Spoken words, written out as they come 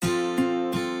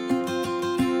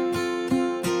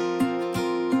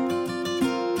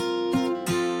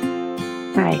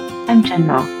Hi, I'm Jen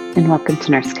Mall, and welcome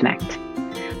to Nurse Connect.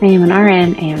 I am an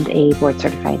RN and a board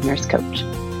certified nurse coach.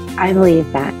 I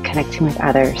believe that connecting with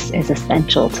others is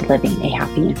essential to living a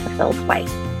happy and fulfilled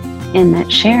life, and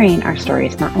that sharing our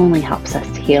stories not only helps us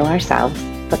to heal ourselves,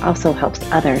 but also helps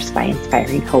others by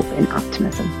inspiring hope and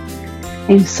optimism.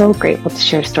 I am so grateful to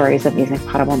share stories of these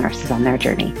incredible nurses on their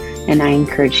journey, and I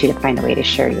encourage you to find a way to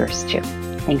share yours too.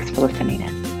 Thanks for listening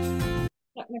in.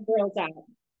 Let my girls out.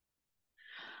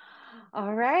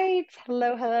 All right.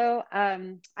 Hello, hello.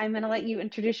 I'm going to let you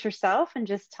introduce yourself and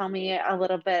just tell me a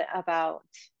little bit about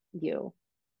you.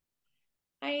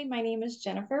 Hi, my name is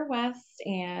Jennifer West,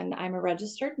 and I'm a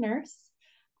registered nurse.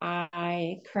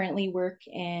 I currently work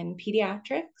in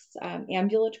pediatrics,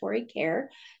 ambulatory care,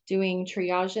 doing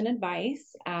triage and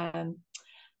advice. I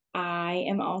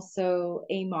am also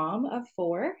a mom of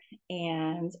four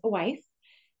and a wife,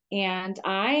 and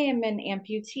I am an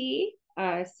amputee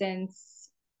since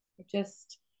I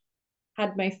just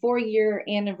had my 4-year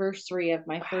anniversary of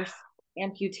my first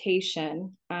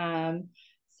amputation.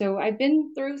 So I've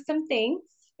been through some things,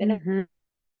 been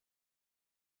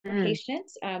Hmm. a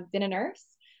patient, been a nurse.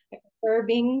 I prefer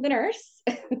being the nurse,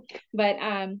 but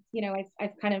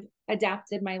I've kind of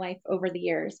adapted my life over the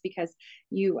years because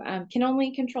you can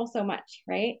only control so much,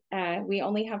 right? We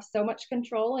only have so much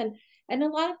control, and a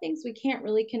lot of things we can't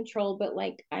really control. But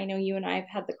like I know you and I have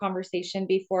had the conversation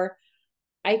before,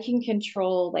 I can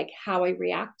control like how I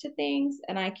react to things,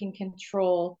 and I can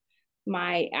control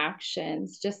my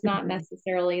actions, just not Hmm.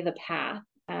 necessarily the path.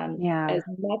 Yeah. As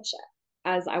much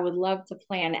as I would love to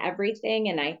plan everything,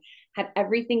 and I had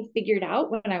everything figured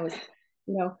out when I was,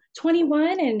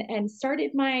 21 and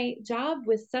started my job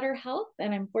with Sutter Health,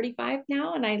 and I'm 45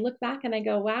 now, and I look back and I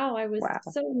go, wow, I was Wow.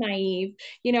 so naive.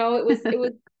 It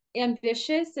was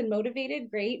ambitious and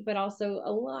motivated, great, but also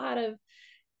a lot of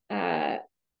uh,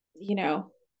 you know,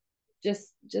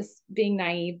 just being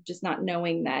naive, just not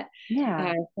knowing that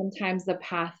Yeah. sometimes the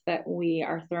path that we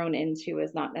are thrown into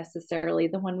is not necessarily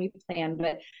the one we planned,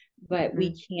 but Hmm.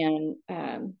 we can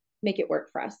make it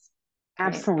work for us, right?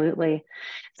 Absolutely.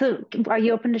 So, are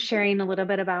you open to sharing a little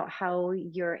bit about how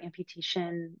your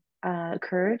amputation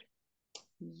occurred?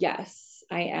 Yes,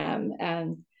 I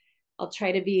am. I'll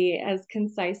try to be as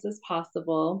concise as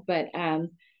possible, but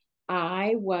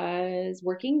I was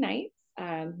working nights.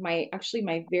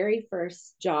 My very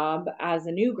first job as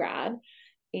a new grad,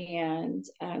 and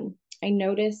I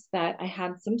noticed that I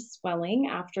had some swelling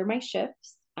after my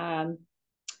shifts, and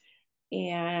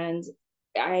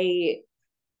I,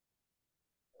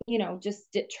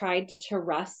 tried to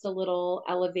rest a little,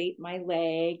 elevate my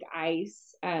leg,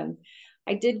 ice.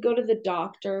 I did go to the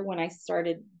doctor when I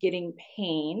started getting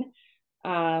pain.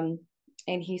 Um,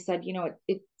 and he said,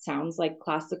 it sounds like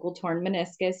classical torn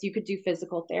meniscus. You could do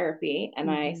physical therapy.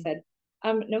 And I Hmm. said,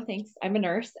 no, thanks. I'm a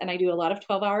nurse and I do a lot of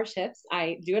 12-hour shifts.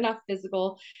 I do enough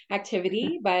physical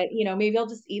activity, but maybe I'll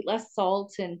just eat less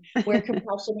salt and wear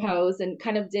compression hose, and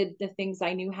kind of did the things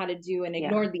I knew how to do and Yeah.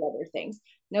 ignored the other things.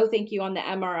 No, thank you on the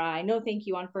MRI. No, thank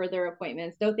you on further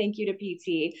appointments. No, thank you to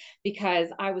PT,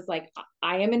 because I was like,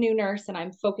 I am a new nurse and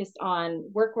I'm focused on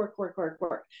work, work, work, work,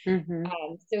 work. Hmm.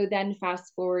 So then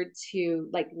fast forward to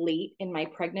like late in my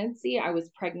pregnancy, I was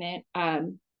pregnant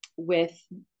with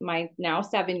my now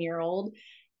 7-year old.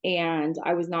 And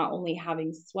I was not only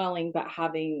having swelling, but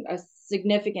having a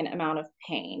significant amount of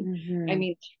pain. I Hmm.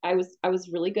 mean, I was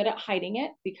really good at hiding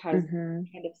it because Hmm.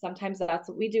 kind of sometimes that's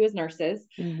what we do as nurses.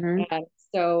 Hmm. And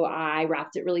so I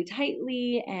wrapped it really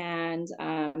tightly and,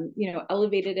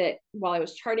 elevated it while I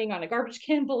was charting on a garbage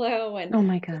can below, and Oh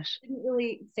my just gosh. didn't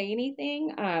really say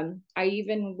anything. I'm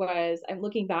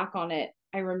looking back on it.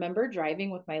 I remember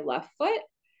driving with my left foot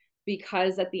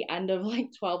because at the end of like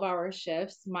 12-hour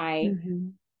shifts, Hmm.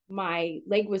 my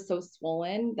leg was so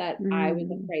swollen that I was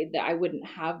Mm. afraid that I wouldn't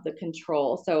have the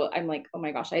control. So I'm like, oh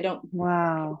my gosh, I don't.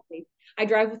 Wow. I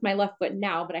drive with my left foot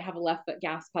now, but I have a left foot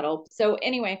gas pedal. So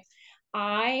anyway,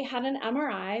 I had an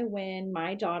MRI when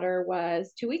my daughter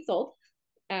was 2 weeks old,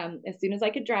 as soon as I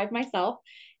could drive myself,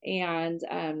 and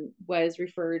was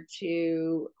referred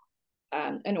to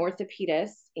an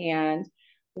orthopedist. And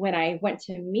when I went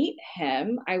to meet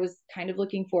him, I was kind of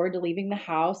looking forward to leaving the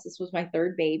house. This was my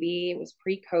third baby. It was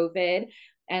pre-COVID.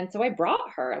 And so I brought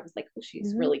her. I was like, oh,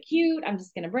 she's Hmm. really cute. I'm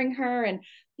just going to bring her. And,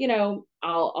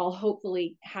 I'll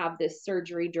hopefully have this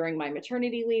surgery during my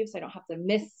maternity leave, so I don't have to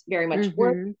miss very much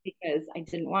work Hmm. because I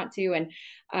didn't want to. And,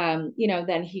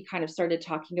 then he kind of started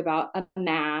talking about a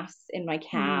mass in my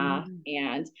calf Mm.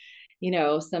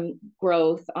 and some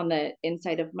growth on the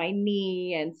inside of my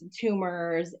knee and some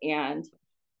tumors. And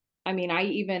I mean, I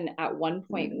even at one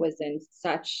point Mm. was in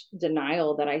such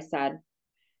denial that I said,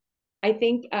 I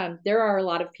think there are a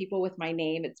lot of people with my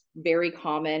name. It's very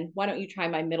common. Why don't you try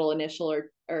my middle initial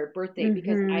or birthday?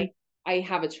 Because Mm-hmm. I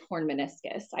have a torn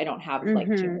meniscus. I don't have like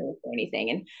Mm-hmm. tumors or anything.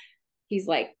 And he's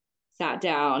like sat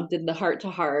down, did the heart to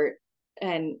heart,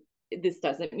 and this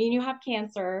doesn't mean you have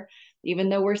cancer. Even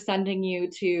though we're sending you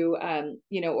to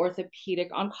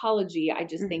orthopedic oncology, I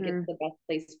just think it's Mm-hmm. the best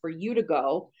place for you to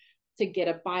go to get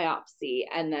a biopsy.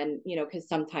 And then, because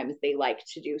sometimes they like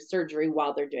to do surgery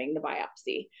while they're doing the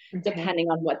biopsy, Okay. depending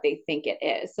on what they think it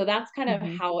is. So that's kind of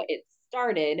Mm-hmm. how it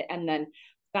started. And then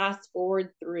fast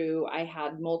forward through, I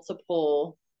had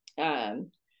multiple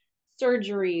um,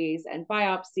 surgeries and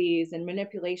biopsies and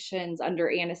manipulations under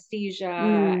anesthesia.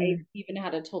 I Mm. even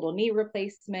had a total knee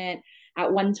replacement.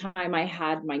 At one time, I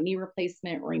had my knee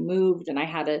replacement removed, and I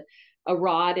had a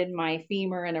rod in my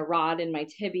femur and a rod in my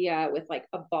tibia with like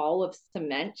a ball of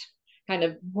cement kind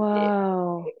of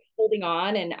Whoa. holding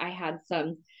on. And I had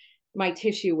my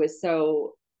tissue was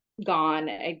so gone.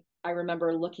 I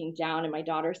remember looking down and my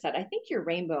daughter said, I think you're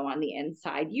rainbow on the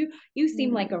inside. You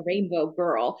seem like a Mm. rainbow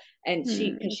girl. And because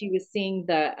Mm. she was seeing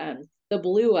the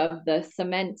blue of the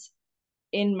cement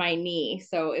in my knee.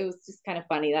 So it was just kind of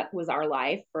funny. That was our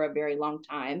life for a very long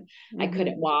time. I Mm-hmm.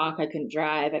 couldn't walk, I couldn't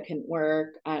drive, I couldn't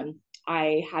work.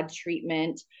 I had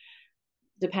treatment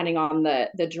depending on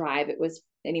the drive. It was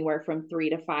anywhere from 3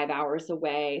 to 5 hours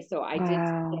away. So I did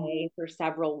Wow. stay for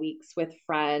several weeks with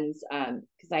friends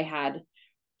because I had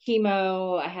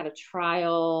chemo, I had a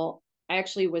trial. I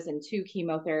actually was in two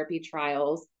chemotherapy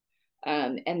trials.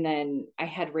 And then I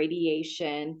had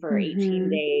radiation for 18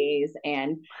 Mm-hmm. days.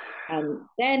 And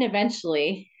then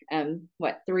eventually,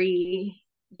 3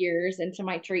 years into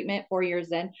my treatment, 4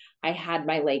 years in, I had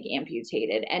my leg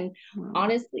amputated. And Wow.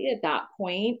 honestly, at that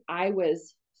point, I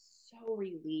was so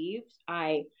relieved.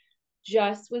 I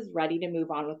just was ready to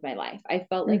move on with my life. I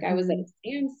felt like I was at Mm-hmm. a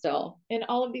standstill, and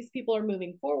all of these people are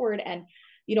moving forward. And,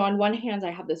 on one hand,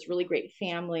 I have this really great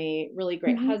family, really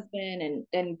great Mm-hmm. husband,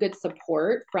 and good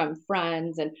support from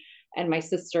friends and my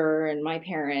sister and my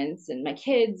parents and my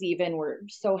kids even were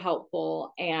so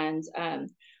helpful. And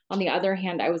on the other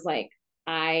hand, I was like,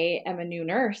 I am a new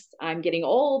nurse. I'm getting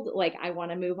old. Like, I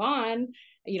want to move on.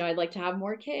 I'd like to have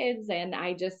more kids and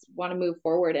I just want to move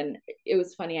forward. And it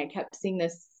was funny. I kept seeing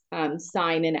this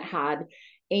sign and it had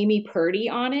Amy Purdy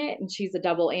on it. And she's a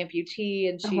double amputee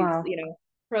and Oh, she's, wow.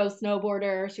 pro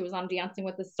snowboarder. She was on Dancing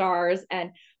with the Stars.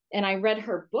 And I read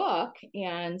her book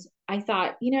and I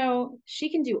thought, she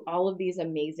can do all of these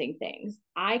amazing things.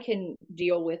 I can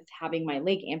deal with having my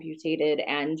leg amputated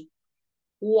and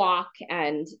walk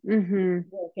and Mm-hmm.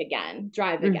 work again,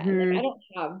 drive again. Like I Mm-hmm. don't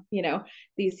have,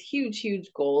 these huge,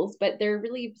 huge goals, but they're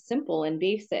really simple and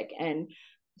basic. And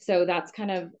so that's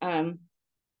kind of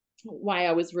why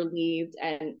I was relieved.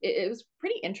 And it was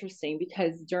pretty interesting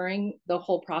because during the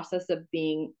whole process of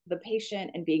being the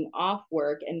patient and being off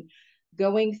work and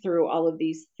going through all of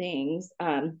these things,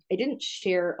 I didn't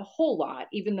share a whole lot,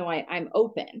 even though I'm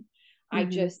open. I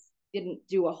Mm-hmm. just didn't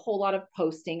do a whole lot of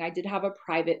posting. I did have a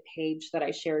private page that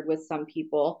I shared with some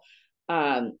people.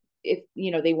 If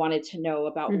they wanted to know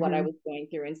about what I Mm-hmm. was going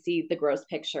through and see the gross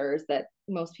pictures that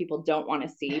most people don't want to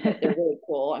see, but they're really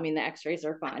cool. I mean, the x-rays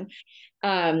are fun,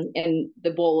 and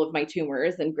the bowl of my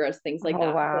tumors and gross things like Oh,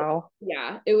 that. But wow.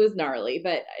 yeah, it was gnarly,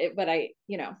 but I,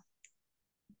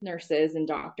 nurses and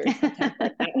doctors sometimes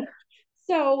like that.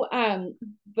 So,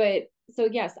 but so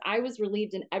yes, I was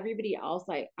relieved, and everybody else,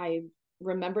 I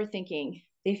remember thinking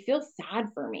they feel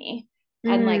sad for me,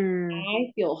 and like Mm.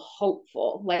 I feel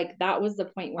hopeful. Like that was the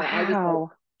point where I was like,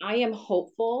 Wow. I am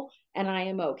hopeful and I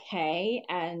am okay.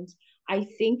 And I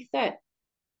think that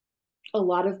a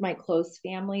lot of my close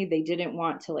family, they didn't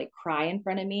want to like cry in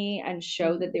front of me and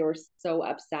show that Mm-hmm. they were so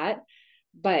upset,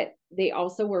 but they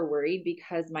also were worried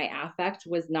because my affect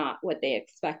was not what they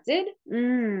expected.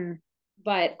 Mm.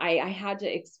 But I had to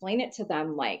explain it to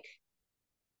them like,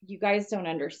 you guys don't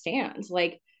understand.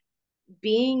 Like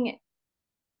being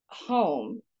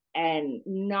home and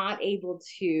not able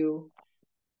to,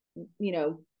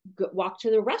 walk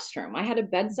to the restroom. I had a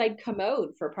bedside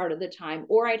commode for part of the time,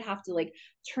 or I'd have to like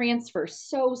transfer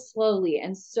so slowly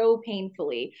and so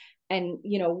painfully and,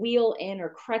 wheel in or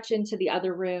crutch into the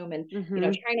other room and, Mm-hmm.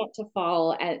 try not to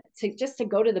fall and to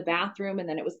go to the bathroom. And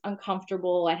then it was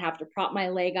uncomfortable. I'd have to prop my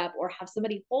leg up or have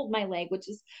somebody hold my leg, which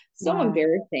is so Wow.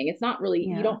 embarrassing. It's not really,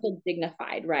 you Yeah. don't feel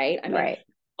dignified, right? I mean, Right.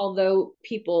 although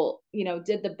people,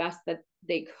 did the best that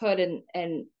they could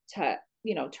and to,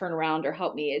 turn around or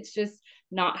help me, it's just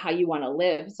not how you want to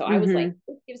live. So I was like, Mm-hmm.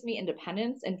 this gives me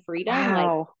independence and freedom. Like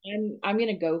Wow. I'm going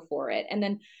to go for it. And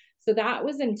then So that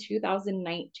was in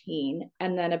 2019.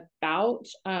 And then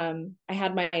I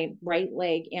had my right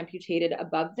leg amputated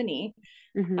above the knee.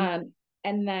 Mm-hmm.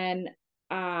 And then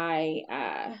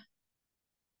I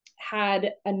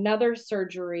had another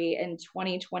surgery in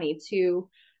 2022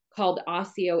 called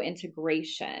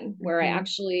osseointegration, where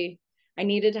Mm-hmm. I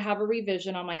needed to have a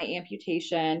revision on my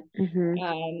amputation.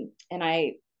 Mm-hmm. And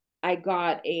I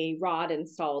got a rod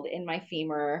installed in my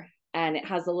femur, and it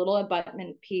has a little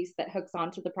abutment piece that hooks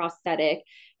onto the prosthetic,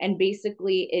 and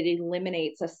basically it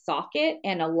eliminates a socket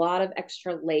and a lot of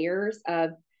extra layers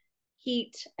of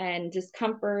heat and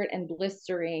discomfort and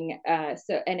blistering.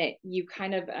 You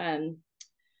kind of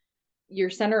your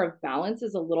center of balance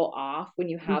is a little off when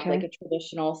you have like Okay. a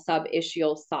traditional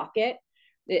subischial socket.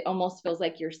 It almost feels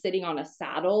like you're sitting on a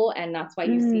saddle, and that's why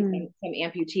you see Mm. some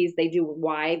amputees, they do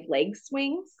wide leg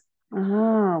swings.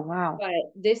 Oh, wow.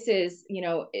 But this is,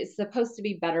 it's supposed to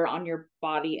be better on your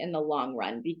body in the long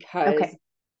run because Okay.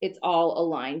 it's all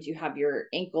aligned. You have your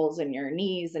ankles and your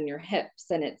knees and your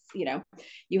hips, and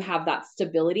you have that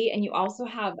stability, and you also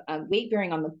have weight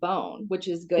bearing on the bone, which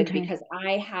is good Okay. because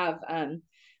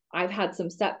I've had some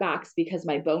setbacks because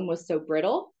my bone was so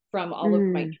brittle from all of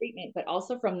my Mm. treatment, but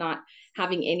also from not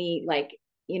having any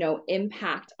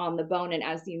impact on the bone. And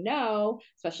as you know,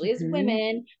 especially as Mm-hmm.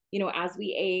 women, as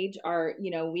we age,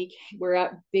 we're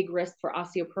at big risk for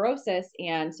osteoporosis.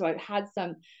 And so I've had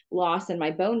some loss in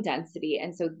my bone density.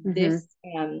 And so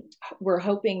Mm-hmm. we're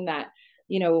hoping that,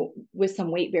 with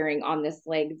some weight bearing on this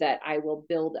leg, that I will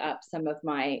build up some of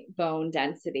my bone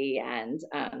density and,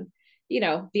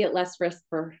 be at less risk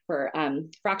for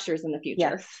fractures in the Yes.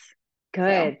 future. So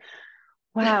Good.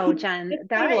 Wow, Jen, it's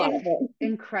kind of a that lot of is it.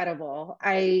 incredible.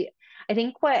 I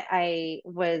think what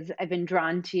I've been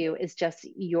drawn to is just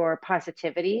your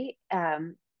positivity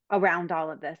around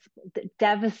all of this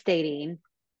devastating,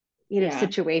 Yeah.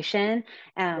 situation.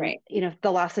 Right.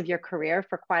 The loss of your career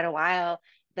for quite a while,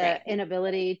 the Right.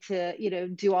 inability to,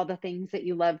 do all the things that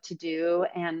you love to do,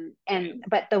 and Right.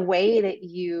 but the way that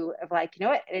you have like,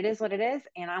 what, it is what it is,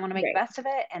 and I want to make the Right. best of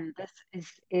it, and this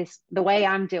is the way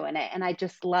I'm doing it, and I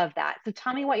just love that. So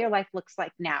tell me what your life looks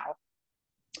like now.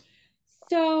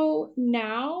 So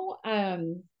now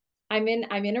I'm in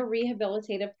a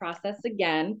rehabilitative process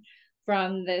again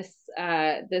from this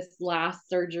last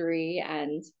surgery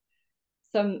and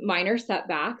some minor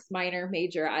setbacks, minor,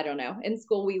 major, I don't know. In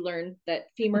school, we learned that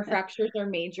femur fractures are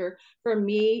major. For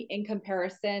me, in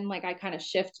comparison, like I kind of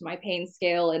shift my pain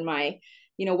scale and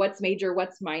what's major,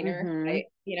 what's minor.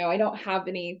 Mm-hmm. I don't have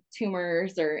any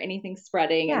tumors or anything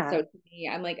spreading. And so Yeah. to me,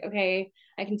 I'm like, okay,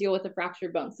 I can deal with a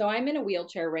fractured bone. So I'm in a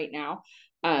wheelchair right now.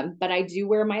 But I do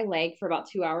wear my leg for about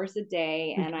 2 hours a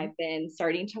day. And Mm-hmm. I've been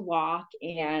starting to walk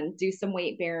and do some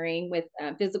weight bearing with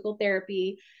physical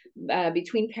therapy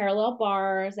between parallel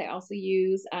bars. I also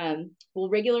use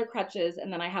regular crutches,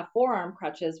 and then I have forearm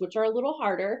crutches, which are a little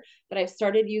harder, but I've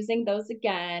started using those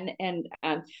again. And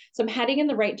so I'm heading in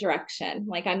the right direction.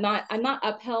 Like I'm not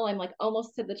uphill. I'm like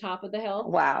almost to the top of the hill.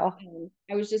 Wow.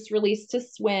 I was just released to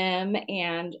swim,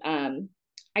 and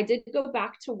I did go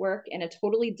back to work in a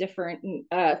totally different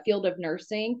field of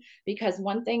nursing because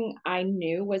one thing I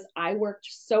knew was I worked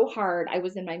so hard. I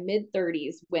was in my mid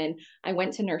 30s when I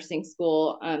went to nursing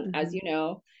school, as Mm-hmm. you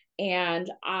know,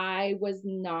 and I was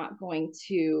not going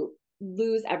to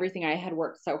lose everything I had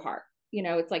worked so hard.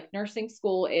 It's like nursing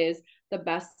school is the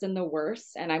best and the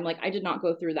worst. And I'm like, I did not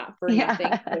go through that for nothing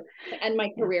Yeah. to end my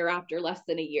Yeah. career after less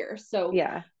than a year.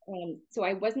 Yeah. So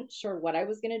I wasn't sure what I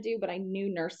was going to do, but I knew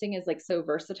nursing is like so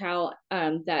versatile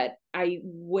that I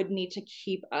would need to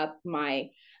keep up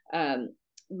um,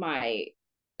 my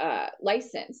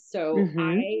license. So Mm-hmm.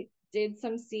 I did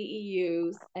some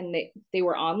CEUs, and they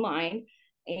were online,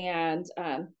 and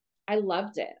I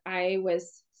loved it. I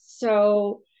was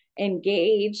so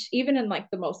engaged, even in like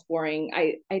the most boring.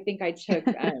 I think I took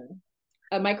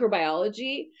a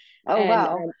microbiology Oh, and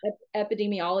wow.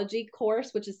 epidemiology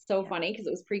course, which is so Yeah. funny because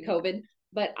it was Yeah. pre-COVID.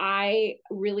 But I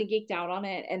really geeked out on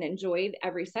it and enjoyed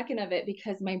every second of it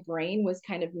because my brain was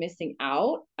kind of missing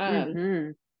out.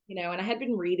 Mm-hmm. And I had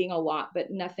been reading a lot,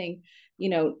 but nothing, you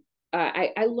know,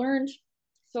 I learned,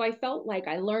 so I felt like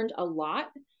I learned a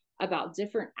lot about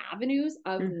different avenues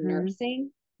of Mm-hmm.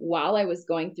 nursing while I was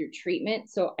going through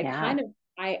treatment. So Yeah.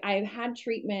 I've had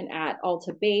treatment at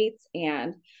Alta Bates,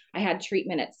 and I had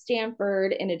treatment at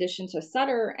Stanford in addition to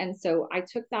Sutter. And so I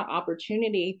took that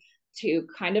opportunity to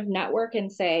kind of network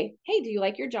and say, hey, do you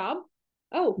like your job?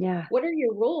 Oh, Yeah. what are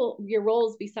your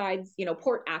roles besides,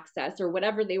 port access or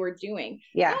whatever they were doing?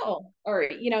 Yeah. Oh, or,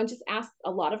 just ask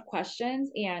a lot of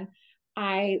questions. And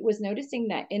I was noticing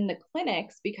that in the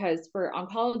clinics, because for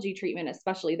oncology treatment,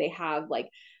 especially, they have like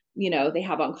they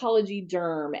have oncology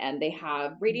derm, and they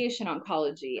have radiation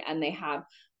oncology, and they have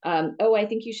I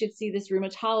think you should see this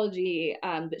rheumatology,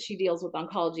 but she deals with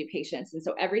oncology patients. And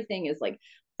so everything is like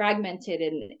fragmented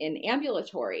in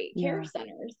ambulatory care Yeah.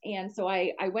 centers. And so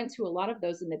I went to a lot of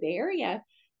those in the Bay Area,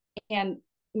 and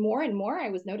more I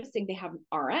was noticing they have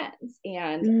RNs,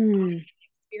 and Mm,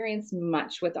 experienced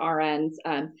much with RNs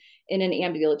in an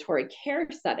ambulatory care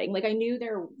setting. Like I knew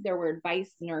there were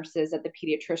advice nurses at the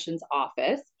pediatrician's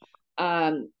office.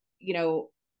 Um, you know,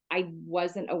 I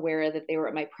wasn't aware that they were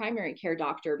at my primary care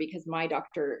doctor because my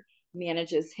doctor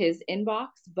manages his inbox.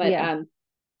 But yeah.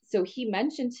 so he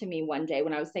mentioned to me one day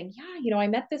when I was saying, yeah, I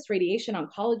met this radiation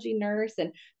oncology nurse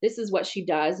and this is what she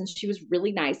does. And she was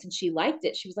really nice and she liked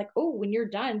it. She was like, oh, when you're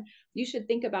done, you should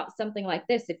think about something like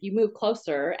this. If you move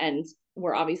closer, and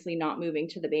we're obviously not moving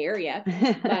to the Bay Area,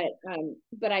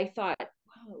 but I thought,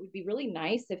 wow, it would be really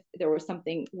nice if there was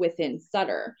something within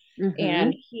Sutter. And Mm-hmm.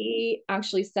 he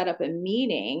actually set up a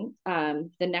meeting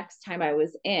the next time I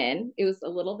was in. It was a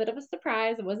little bit of a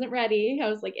surprise. I wasn't ready. I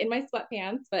was like in my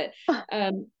sweatpants, but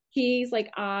he's like,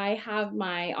 I have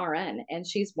my RN and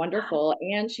she's wonderful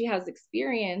and she has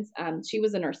experience. She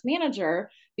was a nurse manager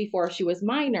before she was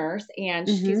my nurse, and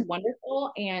she's Mm-hmm.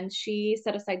 wonderful. And she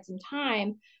set aside some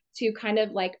time to kind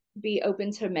of like be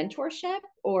open to mentorship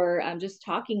or just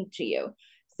talking to you.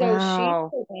 So she's Wow.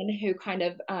 the one who kind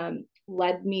of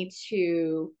led me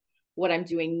to what I'm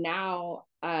doing now.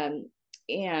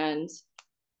 And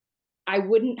I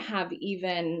wouldn't have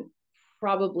even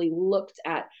probably looked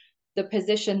at the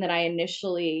position that I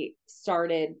initially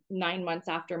started 9 months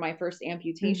after my first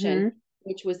amputation, Mm-hmm.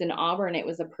 which was in Auburn. It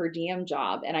was a per diem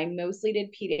job. And I mostly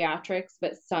did pediatrics,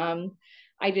 but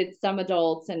I did some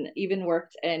adults and even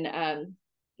worked in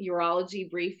urology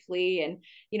briefly, and,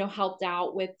 helped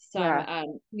out with some Yeah.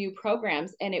 new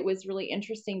programs. And it was really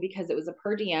interesting because it was a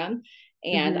per diem,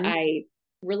 and Mm-hmm. I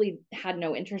really had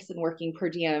no interest in working per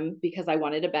diem because I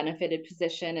wanted a benefited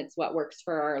position. It's what works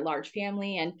for our large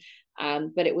family. And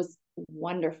but it was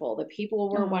wonderful. The people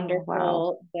were Oh, wow.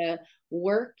 wonderful. The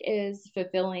work is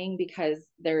fulfilling because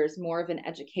there's more of an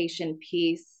education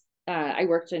piece. I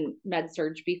worked in med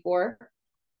surge before,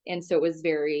 and so it was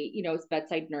very, it's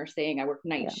bedside nursing. I worked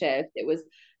night Yeah. shift. It was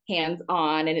hands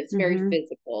on, and it's very Mm-hmm.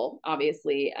 physical,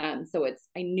 obviously. So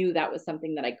I knew that was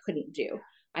something that I couldn't do.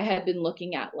 I had been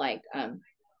looking at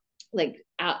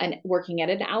and working at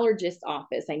an allergist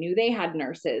office. I knew they had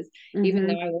nurses, even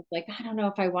though Mm-hmm. I was like, I don't know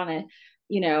if I want to,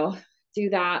 do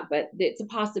that, but it's a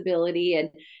possibility. And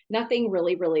nothing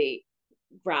really, really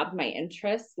grabbed my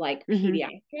interest like Mm-hmm.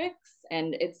 pediatrics.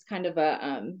 And it's kind of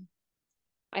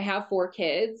I have 4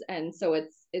 kids. And so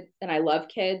and I love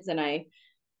kids. And I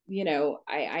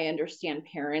understand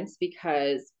parents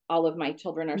because all of my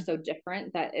children are so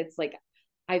different that it's like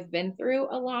I've been through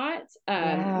a lot with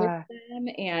Yeah. them,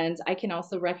 and I can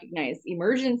also recognize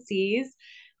emergencies,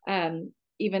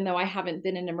 even though I haven't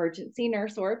been an emergency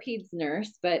nurse or a peds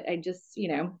nurse, but I just,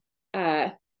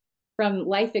 from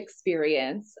life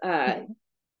experience.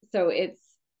 So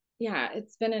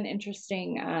it's been an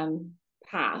interesting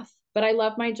path, but I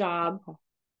love my job,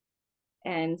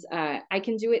 and I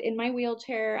can do it in my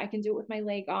wheelchair. I can do it with my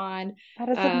leg on. That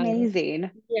is Um,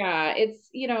 amazing. yeah, it's,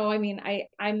 I mean,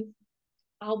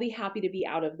 I'll be happy to be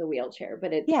out of the wheelchair,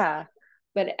 Yeah.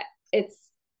 but it's,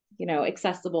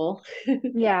 accessible. and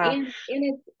Yeah.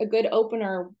 it's a good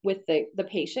opener with the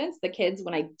patients, the kids,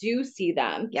 when I do see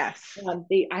them. Yes.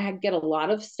 I get a lot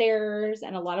of stares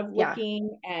and a lot of Yeah.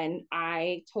 looking, and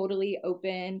I totally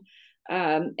open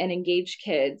and engage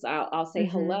kids. I'll say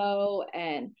Mm-hmm. hello,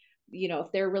 and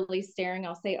if they're really staring,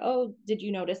 I'll say, oh, did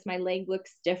you notice my leg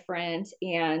looks different?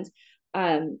 And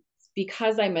um,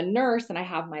 because I'm a nurse and I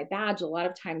have my badge, a lot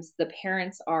of times the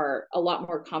parents are a lot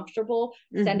more comfortable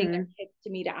sending their Mm-hmm. kids to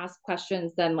me to ask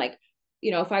questions than like,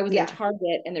 if I was in Yeah.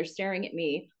 Target and they're staring at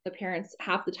me, the parents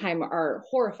half the time are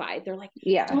horrified. They're like,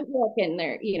 Yeah. don't look. And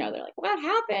they're like, what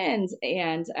happened?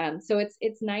 And so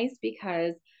it's nice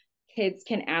because kids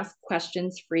can ask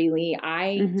questions freely.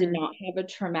 I did Mm-hmm. not have a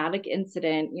traumatic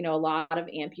incident. A lot of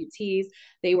amputees,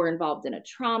 they were involved in a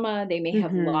trauma. They may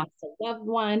have Mm-hmm. lost a loved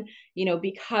one,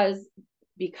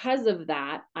 because of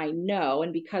that, I know,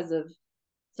 and because of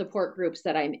support groups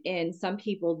that I'm in, some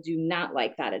people do not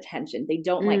like that attention. They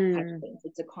don't like Mm. questions.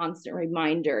 It's a constant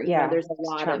reminder. Yeah. There's a It's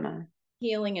lot of trauma.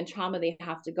 healing and trauma they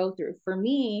have to go through. For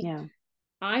me, Yeah.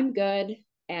 I'm good.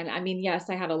 And I mean, yes,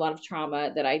 I had a lot of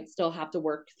trauma that I still have to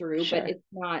work through, but Sure. it's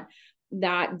not,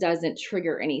 that doesn't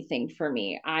trigger anything for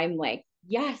me. I'm like,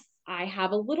 yes, I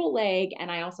have a little leg and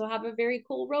I also have a very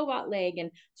cool robot leg.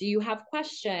 And do you have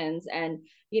questions? And,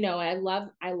 I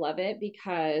love it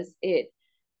because it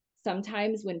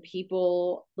sometimes when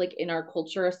people, like in our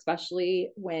culture,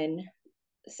 especially when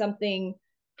something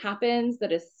happens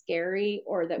that is scary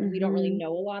or that we don't really Mm-hmm.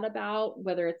 know a lot about,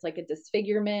 whether it's like a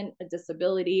disfigurement, a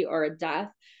disability, or a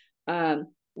death,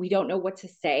 we don't know what to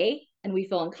say and we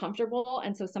feel uncomfortable.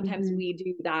 And so sometimes Mm-hmm. we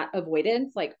do that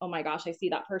avoidance, like, oh my gosh, I see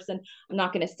that person, I'm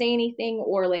not going to say anything.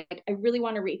 Or like, I really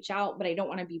want to reach out, but I don't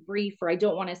want to be brief, or I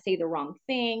don't want to say the wrong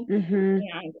thing. Mm-hmm.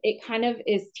 And it kind of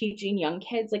is teaching young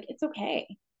kids, like, it's okay.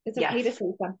 It's okay to Yes. say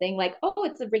something like, oh,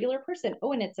 it's a regular person.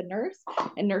 Oh, and it's a nurse,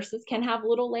 and nurses can have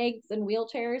little legs and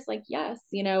wheelchairs. Like, yes,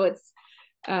 it's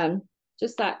um,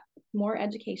 just that more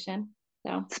education.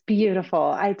 So, It's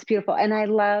beautiful. It's beautiful. And I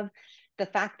love the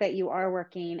fact that you are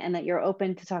working and that you're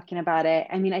open to talking about it.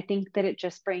 I mean, I think that it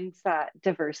just brings that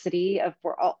diversity of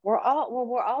we're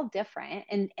all different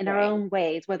in our right, own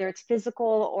ways, whether it's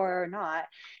physical or not.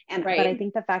 But I right,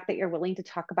 think the fact that you're willing to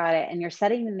talk about it and you're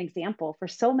setting an example for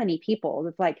so many people,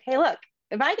 it's like, hey, look,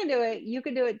 if I can do it, you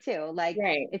can do it too. Like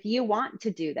right, if you want to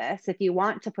do this, if you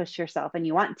want to push yourself and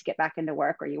you want to get back into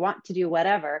work or you want to do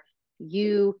whatever,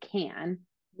 you can,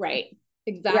 right. right?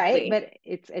 Exactly. But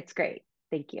it's great.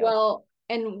 Thank you. Well,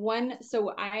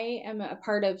 so I am a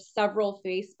part of several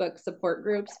Facebook support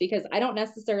groups because I don't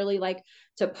necessarily like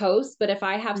to post, but if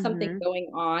I have something Mm-hmm.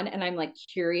 going on and I'm like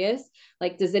curious,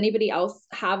 like, does anybody else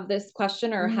have this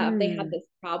question or have they had Mm, this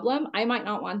problem? I might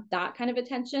not want that kind of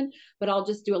attention, but I'll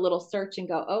just do a little search and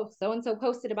go, oh, so and so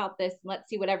posted about this. Let's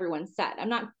see what everyone said. I'm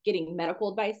not getting medical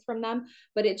advice from them,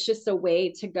 but it's just a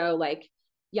way to go, like,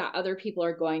 yeah, other people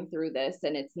are going through this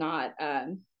and it's not,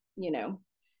 you know,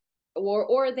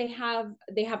 or they have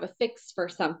a fix for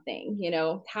something,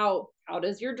 how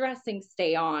does your dressing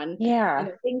stay on, yeah.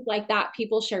 things like that.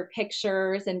 People share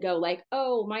pictures and go like,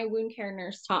 oh, my wound care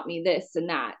nurse taught me this and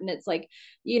that. And it's like,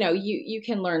 you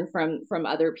can learn from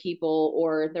other people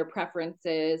or their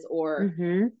preferences. Or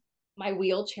Mm-hmm. my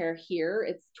wheelchair here,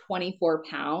 it's 24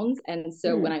 pounds. And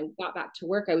so when Mm, I got back to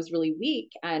work, I was really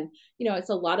weak. And, it's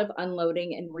a lot of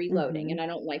unloading and reloading. mm-hmm. And I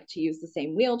don't like to use the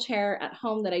same wheelchair at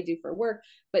home that I do for work.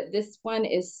 But this one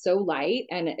is so light.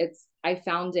 And I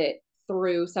found it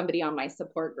through somebody on my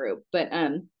support group. But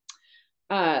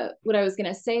what I was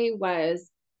going to say was,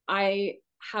 I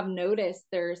have noticed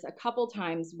there's a couple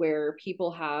times where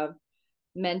people have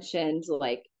mentioned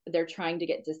like they're trying to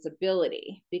get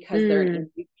disability because they're an Mm,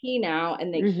 amputee now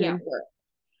and they can't mm-hmm. work.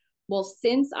 Well,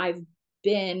 since I've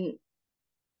been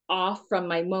off from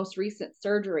my most recent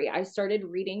surgery, I started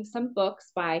reading some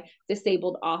books by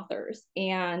disabled authors.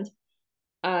 And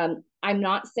I'm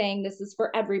not saying this is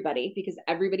for everybody because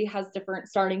everybody has different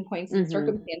starting points and Mm-hmm.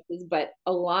 circumstances, but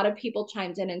a lot of people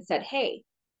chimed in and said, hey,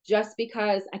 just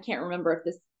because I can't remember if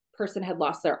this person had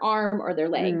lost their arm or their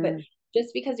leg, but Mm,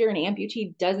 just because you're an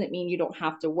amputee doesn't mean you don't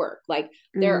have to work. Like,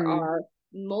 there mm, are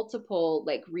multiple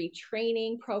like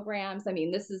retraining programs. I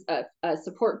mean, this is a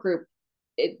support group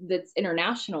that's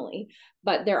internationally,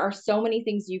 but there are so many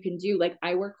things you can do. Like,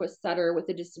 I work with Sutter with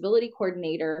a disability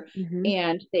coordinator, mm-hmm.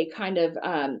 and they kind of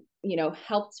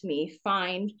helped me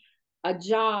find a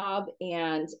job.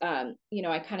 And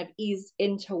I kind of eased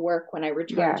into work when I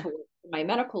returned Yeah. to work for my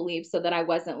medical leave, so that I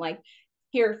wasn't like,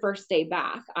 here, first day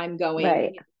back, I'm going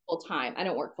Right. full time. I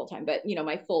don't work full time, but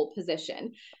my full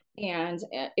position. And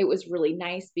it was really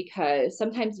nice because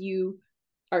sometimes you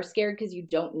are scared because you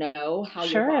don't know how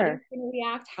your body's Sure. going to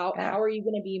react. How Yeah. how are you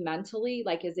going to be mentally?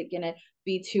 Like, is it going to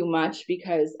be too much?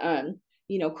 Because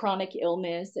chronic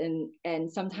illness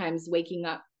and sometimes waking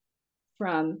up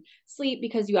from sleep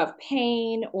because you have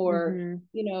pain, or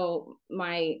Mm-hmm.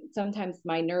 my sometimes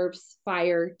my nerves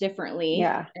fire differently.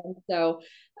 Yeah. And so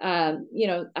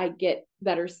I get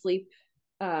better sleep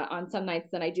on some nights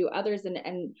than I do others.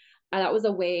 And that was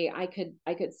a way I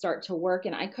could start to work.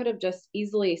 And I could have just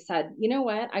easily said, you know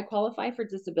what, I qualify for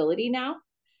disability now.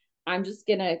 I'm just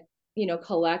gonna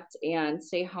collect and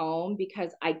stay home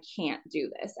because I can't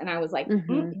do this. And I was like,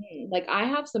 Mm-hmm. like, I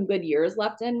have some good years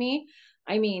left in me.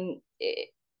 I mean,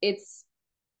 it's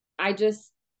I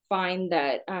just find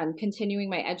that continuing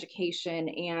my education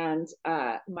and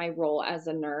my role as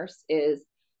a nurse is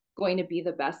going to be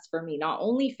the best for me, not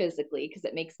only physically, because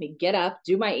it makes me get up,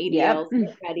 do my Yep. ADLs,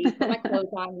 get ready, put my clothes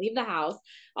on, leave the house,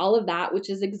 all of that, which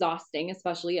is exhausting,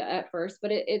 especially at first,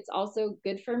 but it's also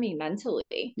good for me mentally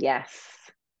Yes.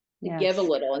 to give a Yes.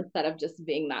 little instead of just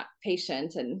being that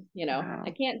patient and, I Wow.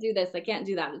 can't do this, I can't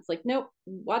do that. It's like, nope,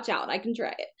 watch out, I can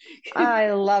try it.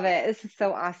 I love it. This is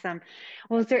so awesome.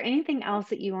 Well, is there anything else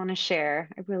that you want to share?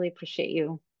 I really appreciate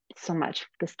you so much for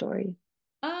the story.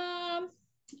 um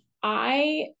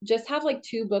I just have like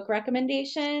two book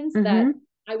recommendations that Mm-hmm.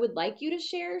 I would like you to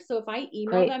share. So if I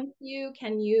email Great. them to you,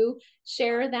 can you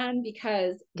share them?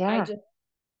 Because I Yeah. just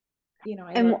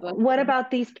I And love books. what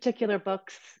about these particular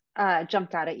books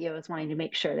jumped out at you as wanting to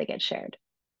make sure they get shared?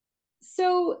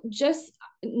 So just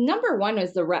number one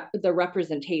is the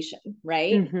representation,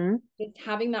 right? Mm-hmm. It's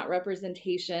having that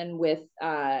representation with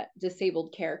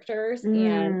disabled characters, and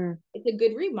Mm, it's a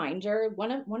good reminder.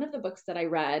 One of the books that I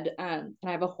read, and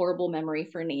I have a horrible memory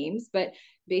for names, but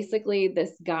basically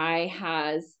this guy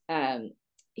has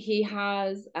he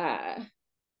has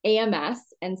AMS,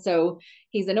 and so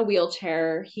he's in a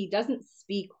wheelchair. He doesn't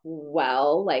speak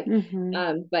well,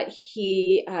 mm-hmm. but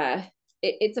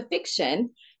it's a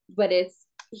fiction, but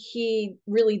he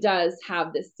really does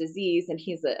have this disease, and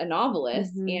he's a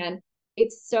novelist, Mm-hmm. and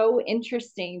it's so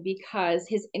interesting because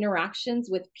his interactions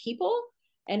with people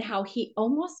and how he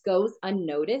almost goes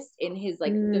unnoticed in his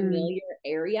like Mm, familiar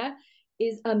area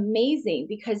is amazing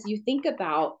because you think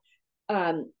about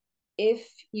um, if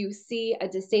you see a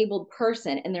disabled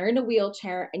person and they're in a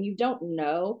wheelchair and you don't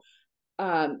know,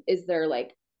 is there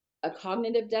like a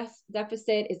cognitive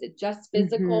deficit? Is it just mm-hmm.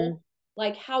 physical?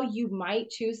 Like how you might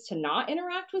choose to not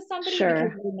interact with somebody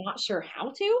because Sure. you're not sure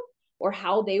how to or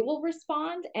how they will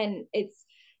respond. And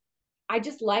I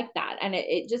just like that. And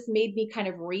it just made me kind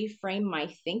of reframe my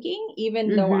thinking,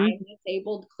 even though Mm-hmm. I'm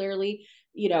disabled, clearly,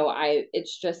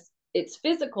 it's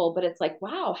physical, but it's like,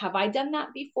 wow, have I done that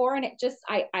before? And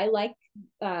I like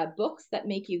books that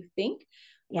make you think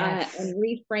Yes. and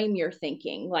reframe your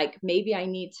thinking. Like maybe I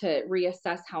need to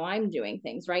reassess how I'm doing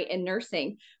things, right? In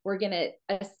nursing, we're going to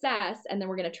assess and then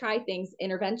we're going to try things,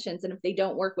 interventions. And if they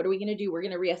don't work, what are we going to do? We're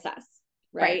going to reassess,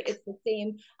 right? Right. It's the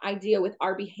same idea with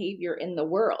our behavior in the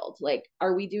world. Like,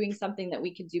 are we doing something that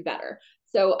we could do better?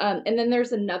 So, and then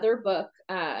there's another book,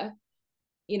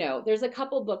 there's a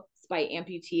couple books by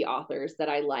amputee authors that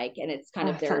I like, and it's kind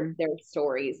of their Awesome. their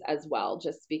stories as well,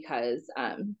 just because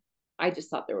I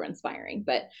just thought they were inspiring.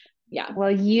 But yeah,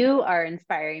 Well, you are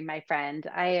inspiring, my friend.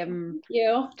 I am thank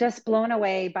you. just blown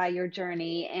away by your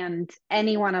journey, and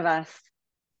any one of us,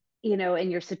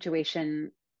 in your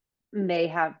situation may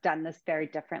have done this very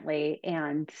differently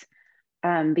and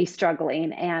be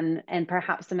struggling, and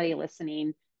perhaps somebody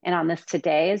listening and on this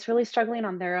today is really struggling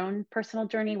on their own personal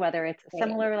journey, whether it's Right.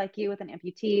 similar like you with an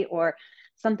amputee or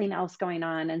something else going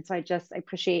on. And so I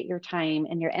appreciate your time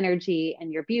and your energy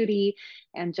and your beauty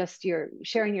and just your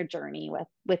sharing your journey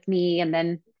with me, and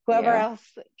then whoever Yeah.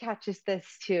 else catches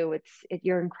this too.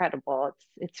 You're incredible.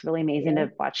 It's really amazing to Yeah.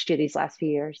 have watched you these last few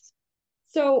years.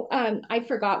 So I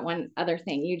forgot one other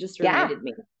thing. You just Yeah, reminded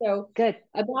me. So good.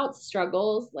 about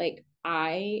struggles, like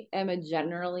I am a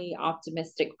generally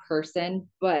optimistic person,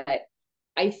 but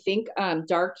I think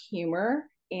dark humor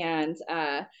and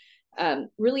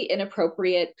really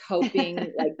inappropriate coping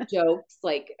like jokes,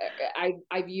 like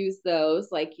I've used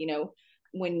those, like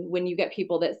when you get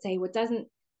people that say what doesn't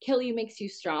kill you makes you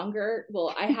stronger.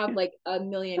 Well, I have like a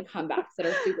million comebacks that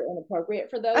are super inappropriate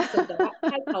for those, so that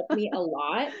has helped me a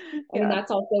lot. I mean, Yeah. that's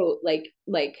also like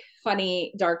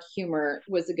funny, dark humor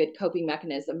was a good coping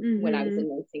mechanism when I was Hmm. in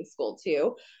nursing school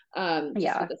too, just with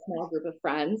Yeah. a small group of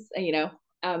friends,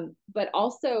 but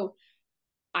also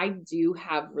I do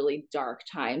have really dark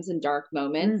times and dark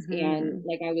moments. And Hmm.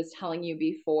 like I was telling you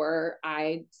before,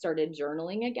 I started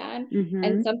journaling again.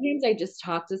 And Hmm. sometimes I just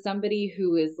talk to somebody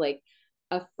who is like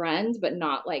a friend, but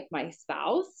not like my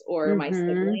spouse or my Hmm.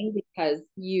 sibling because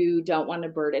you don't want to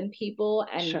burden people.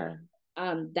 And Sure.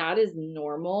 that is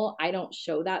normal. I don't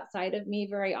show that side of me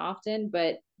very often,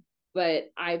 but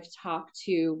I've talked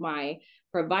to my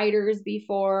providers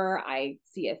before. I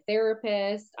see a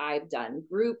therapist. I've done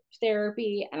group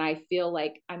therapy, and I feel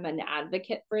like I'm an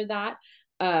advocate for that.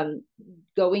 Um,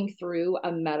 Going through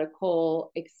a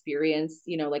medical experience,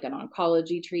 like an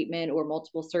oncology treatment or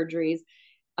multiple surgeries,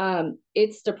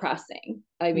 it's depressing.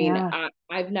 I mean, Yeah.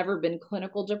 I've never been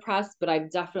clinically depressed, but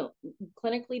I've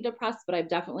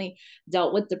definitely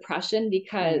dealt with depression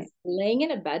because Right. laying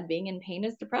in a bed being in pain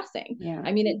is depressing. Yeah.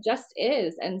 I mean, it just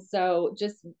is. And so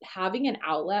just having an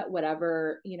outlet,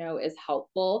 whatever, is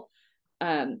helpful.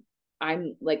 Um,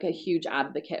 I'm like a huge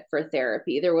advocate for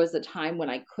therapy. There was a time when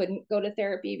I couldn't go to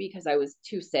therapy because I was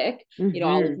too sick.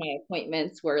 All of Hmm. my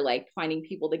appointments were like finding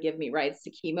people to give me rides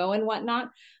to chemo and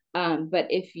whatnot. But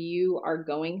if you are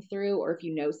going through, or if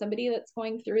you know somebody that's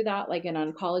going through that, like an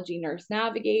oncology nurse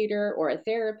navigator or a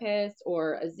therapist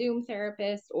or a Zoom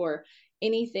therapist or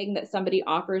anything that somebody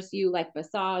offers you, like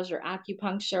massage or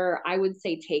acupuncture, I would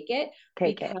say take it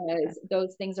Take it. Okay. because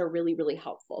those things are really, really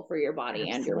helpful for your body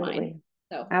and your mind. Absolutely.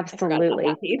 So I forgot about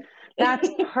that Absolutely. That's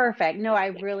piece. perfect. No, I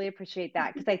really appreciate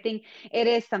that because I think it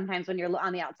is sometimes when you're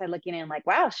on the outside looking in, like,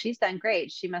 wow, she's done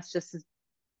great. She must just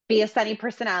be a sunny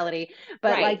personality,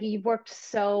 but Right, like you've worked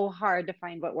so hard to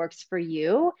find what works for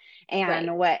you right,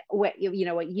 and what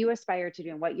you what you aspire to do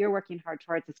and what you're working hard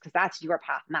towards is because that's your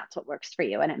path and that's what works for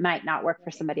you. And it might not work for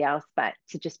right, somebody else, but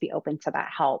to just be open to that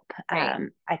help, right.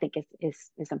 I think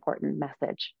is important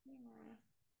message.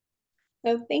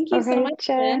 Yeah. So thank you All so right, much,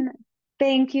 Jen. Jen.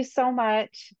 Thank you so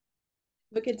much.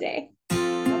 Have a good day.